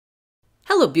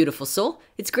Hello, beautiful soul.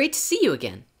 It's great to see you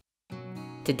again.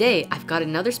 Today, I've got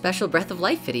another special Breath of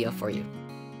Life video for you.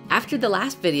 After the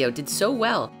last video did so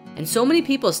well, and so many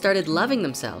people started loving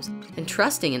themselves and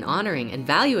trusting and honoring and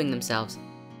valuing themselves,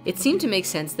 it seemed to make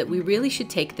sense that we really should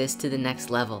take this to the next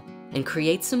level and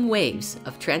create some waves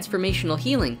of transformational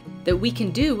healing that we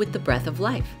can do with the breath of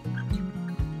life.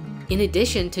 In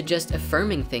addition to just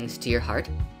affirming things to your heart,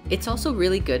 it's also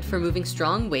really good for moving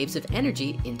strong waves of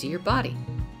energy into your body.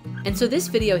 And so this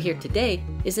video here today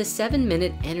is a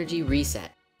 7-minute energy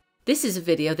reset. This is a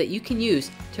video that you can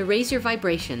use to raise your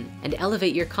vibration and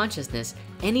elevate your consciousness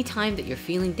anytime that you're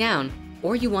feeling down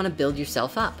or you want to build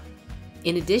yourself up.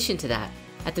 In addition to that,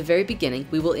 at the very beginning,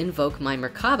 we will invoke my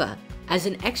Merkaba as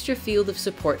an extra field of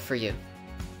support for you.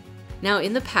 Now,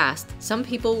 in the past, some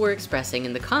people were expressing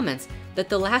in the comments that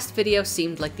the last video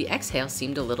seemed like the exhale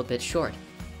seemed a little bit short.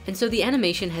 And so the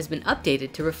animation has been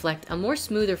updated to reflect a more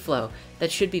smoother flow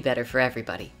that should be better for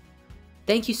everybody.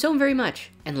 Thank you so very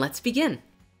much, and let's begin.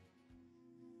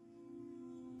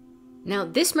 Now,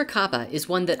 this Merkaba is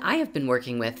one that I have been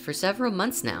working with for several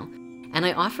months now, and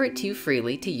I offer it to you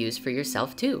freely to use for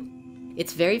yourself too.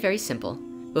 It's very, very simple.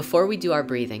 Before we do our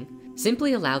breathing,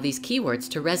 simply allow these keywords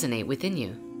to resonate within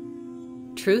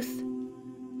you. Truth,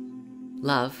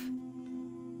 love,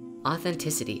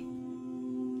 authenticity,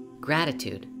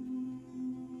 gratitude,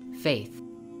 faith,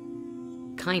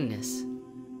 kindness,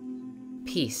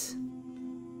 peace,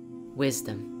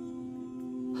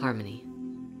 wisdom, harmony.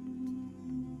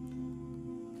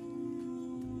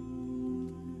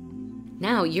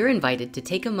 Now you're invited to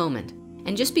take a moment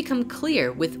and just become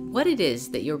clear with what it is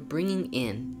that you're bringing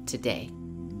in today.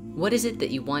 What is it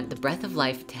that you want the breath of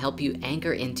life to help you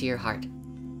anchor into your heart?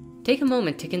 Take a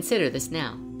moment to consider this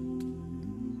now.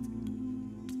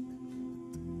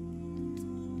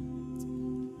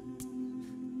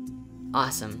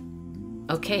 Awesome.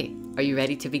 Okay, are you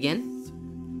ready to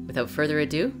begin? Without further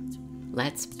ado,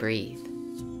 let's breathe.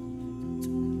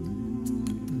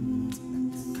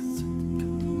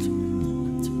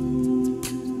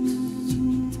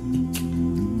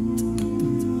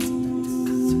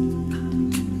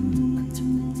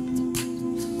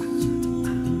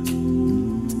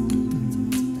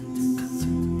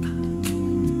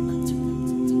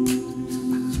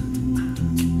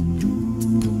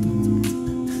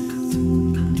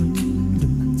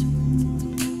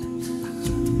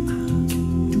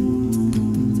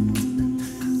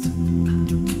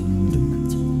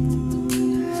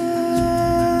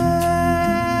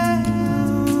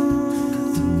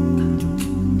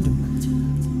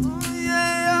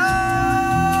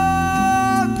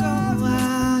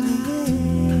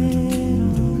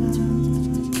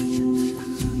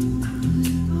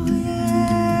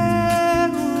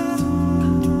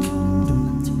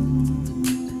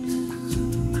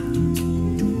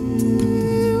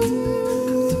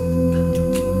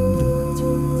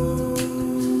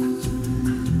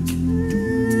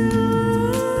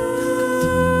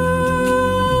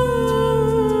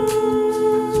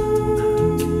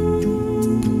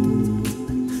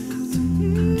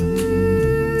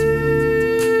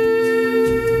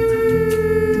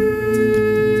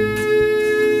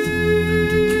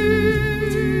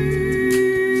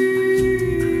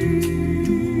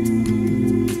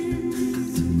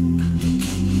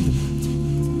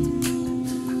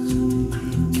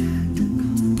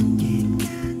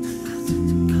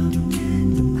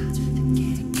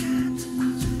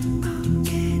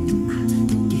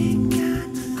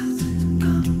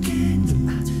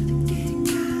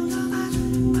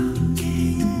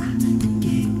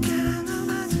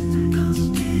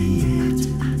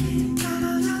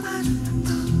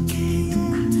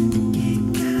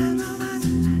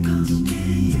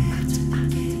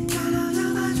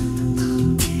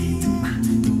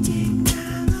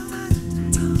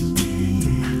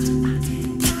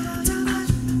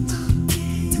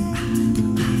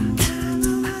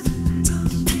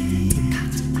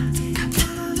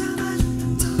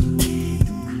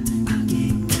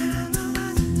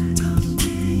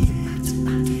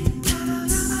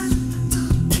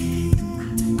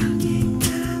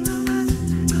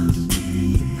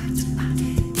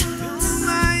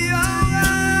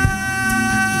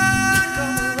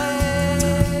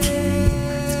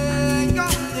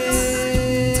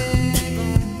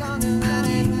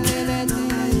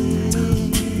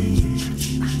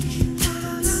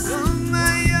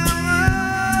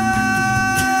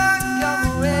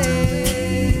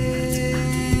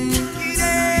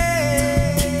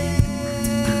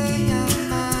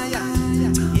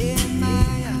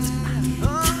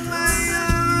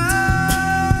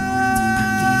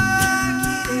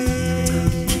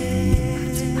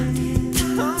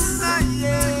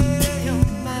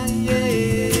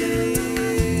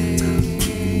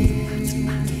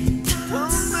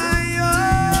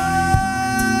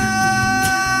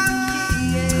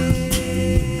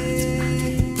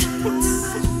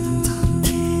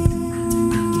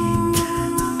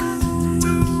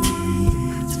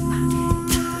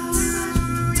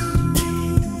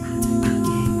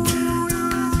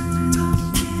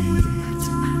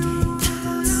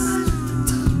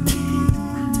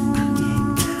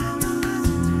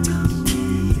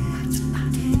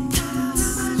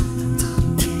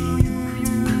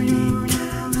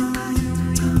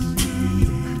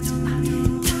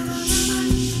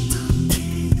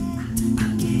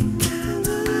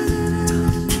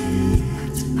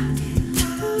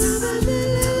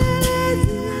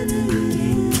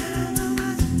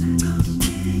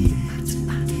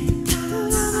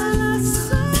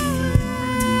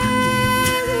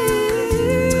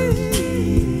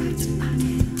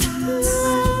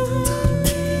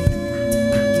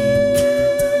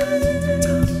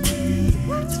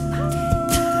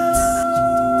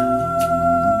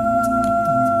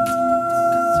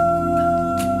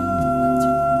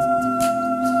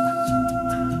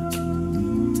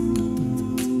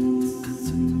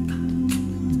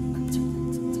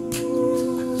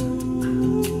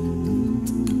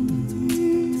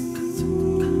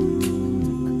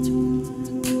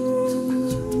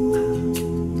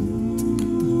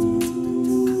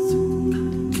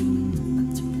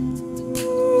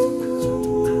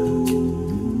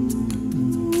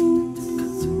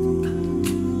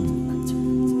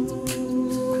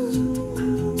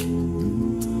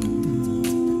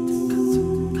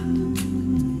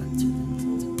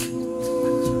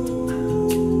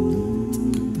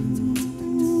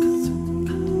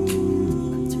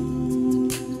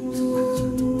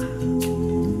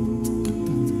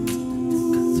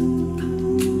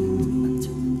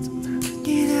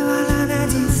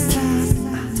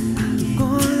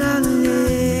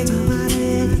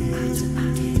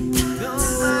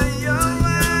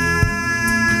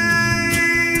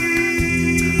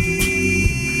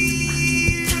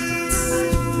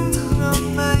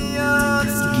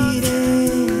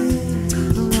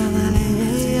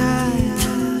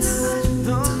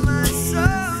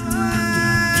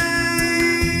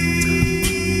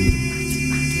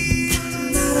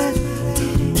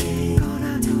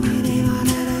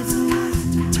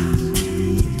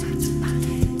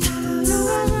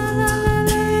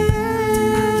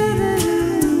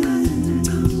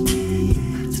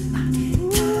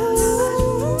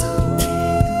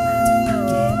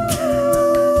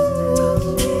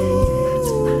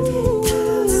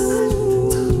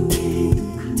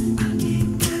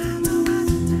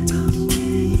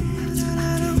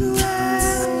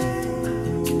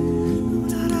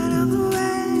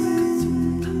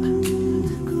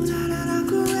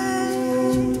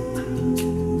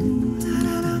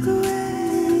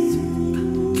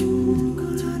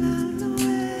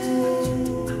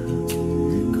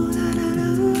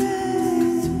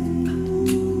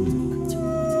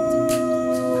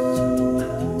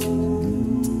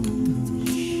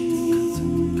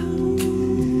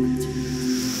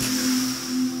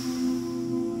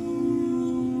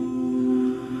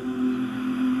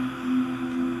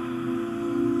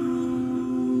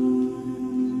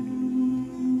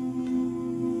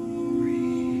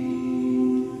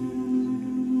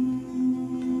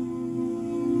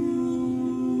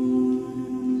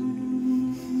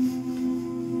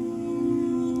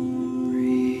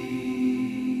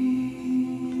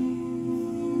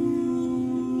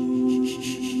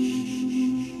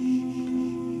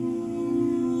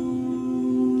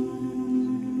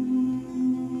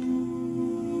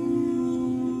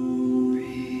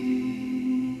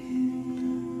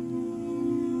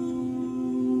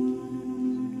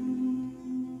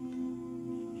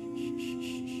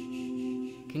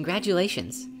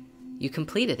 Congratulations, you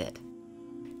completed it.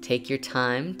 Take your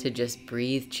time to just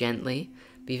breathe gently,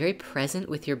 be very present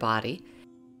with your body.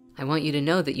 I want you to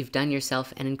know that you've done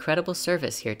yourself an incredible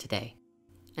service here today.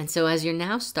 And so as you're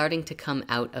now starting to come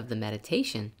out of the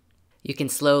meditation, you can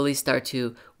slowly start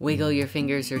to wiggle your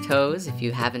fingers or toes if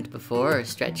you haven't before, or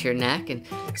stretch your neck and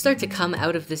start to come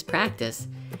out of this practice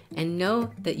and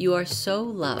know that you are so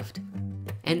loved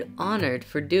and honored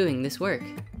for doing this work.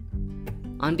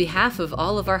 On behalf of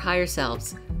all of our higher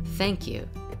selves, thank you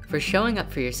for showing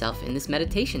up for yourself in this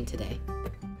meditation today.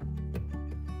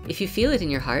 If you feel it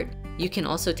in your heart, you can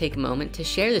also take a moment to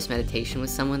share this meditation with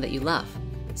someone that you love,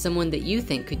 someone that you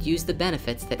think could use the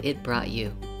benefits that it brought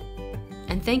you.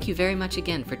 And thank you very much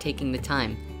again for taking the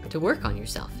time to work on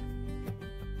yourself.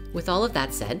 With all of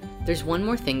that said, there's one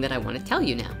more thing that I want to tell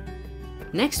you now.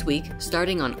 Next week,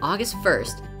 starting on August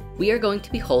 1st, we are going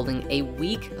to be holding a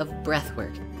week of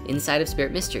breathwork inside of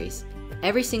Spirit Mysteries.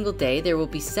 Every single day, there will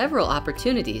be several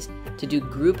opportunities to do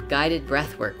group guided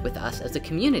breathwork with us as a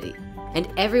community, and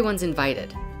everyone's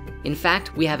invited. In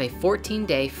fact, we have a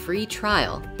 14-day free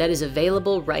trial that is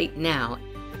available right now.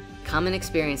 Come and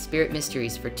experience Spirit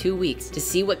Mysteries for 2 weeks to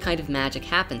see what kind of magic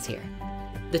happens here.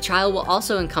 The trial will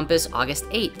also encompass August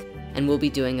 8th, and we'll be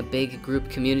doing a big group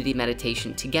community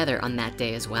meditation together on that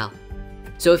day as well.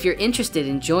 So if you're interested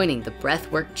in joining the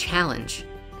Breathwork Challenge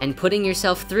and putting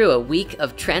yourself through a week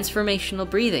of transformational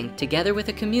breathing together with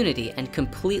a community and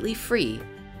completely free,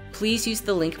 please use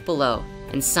the link below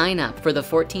and sign up for the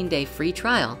 14-day free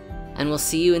trial, and we'll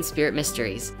see you in Spirit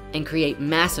Mysteries and create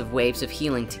massive waves of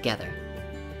healing together.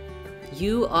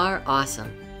 You are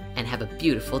awesome, and have a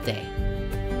beautiful day.